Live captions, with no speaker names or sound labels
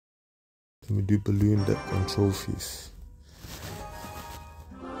Let me do balloon deck and trophies.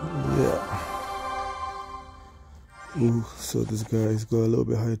 Yeah. Ooh, so this guy's got a little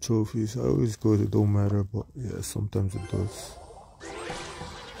bit higher trophies. I always go, it don't matter, but yeah, sometimes it does.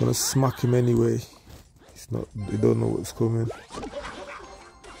 Gonna smack him anyway. He's not, they don't know what's coming.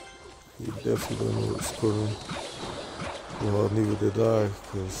 He definitely don't know what's coming. Well, neither did I,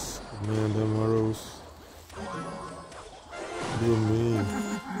 because man, them arrows. What do you mean?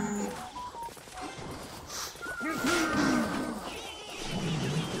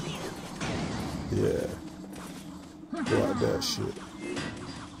 Yeah. Got that shit.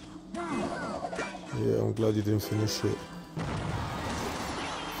 Yeah, I'm glad you didn't finish it.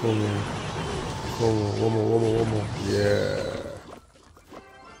 Come on. Come on. One more. Yeah.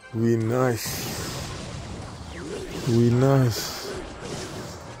 We nice. We nice.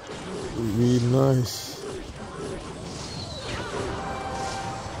 We nice.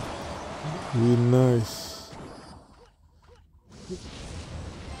 We nice.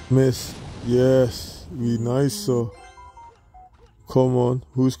 Miss. Yes. We nice, so. Come on,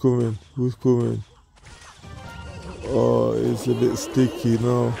 who's coming? Who's coming? Oh, it's a bit sticky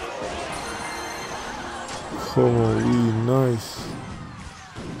now. Come on, we nice.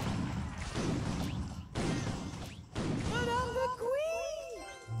 But I'm the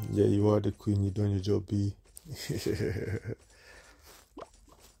queen. Yeah, you are the queen. You're doing your job, B.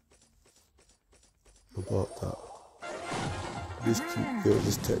 About that. This cute girl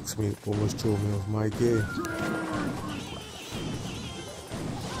just texted me, almost told me of my game.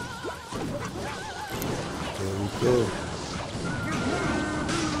 There we go.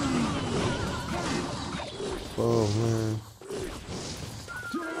 Oh man.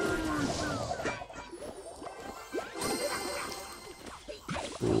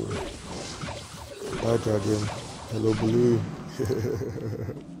 Oh. Bye dragon. Hello blue.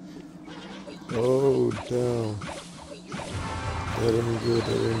 Oh damn. That ain't good,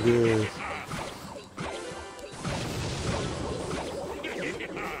 that ain't good.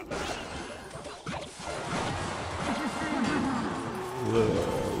 Yeah,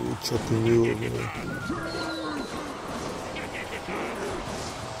 we're chopping you over there.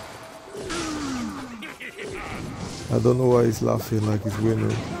 I don't know why he's laughing like he's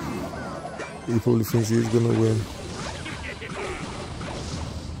winning. He probably thinks he's gonna win.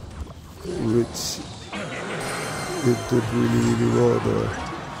 Which it did really well there.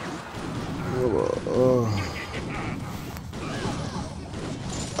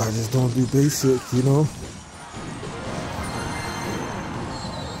 I just don't do basic, you know?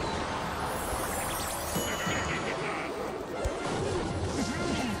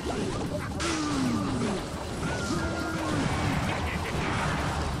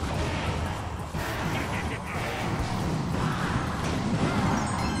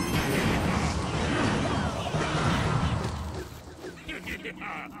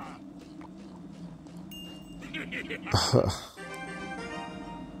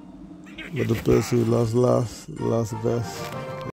 But the person who lost last best.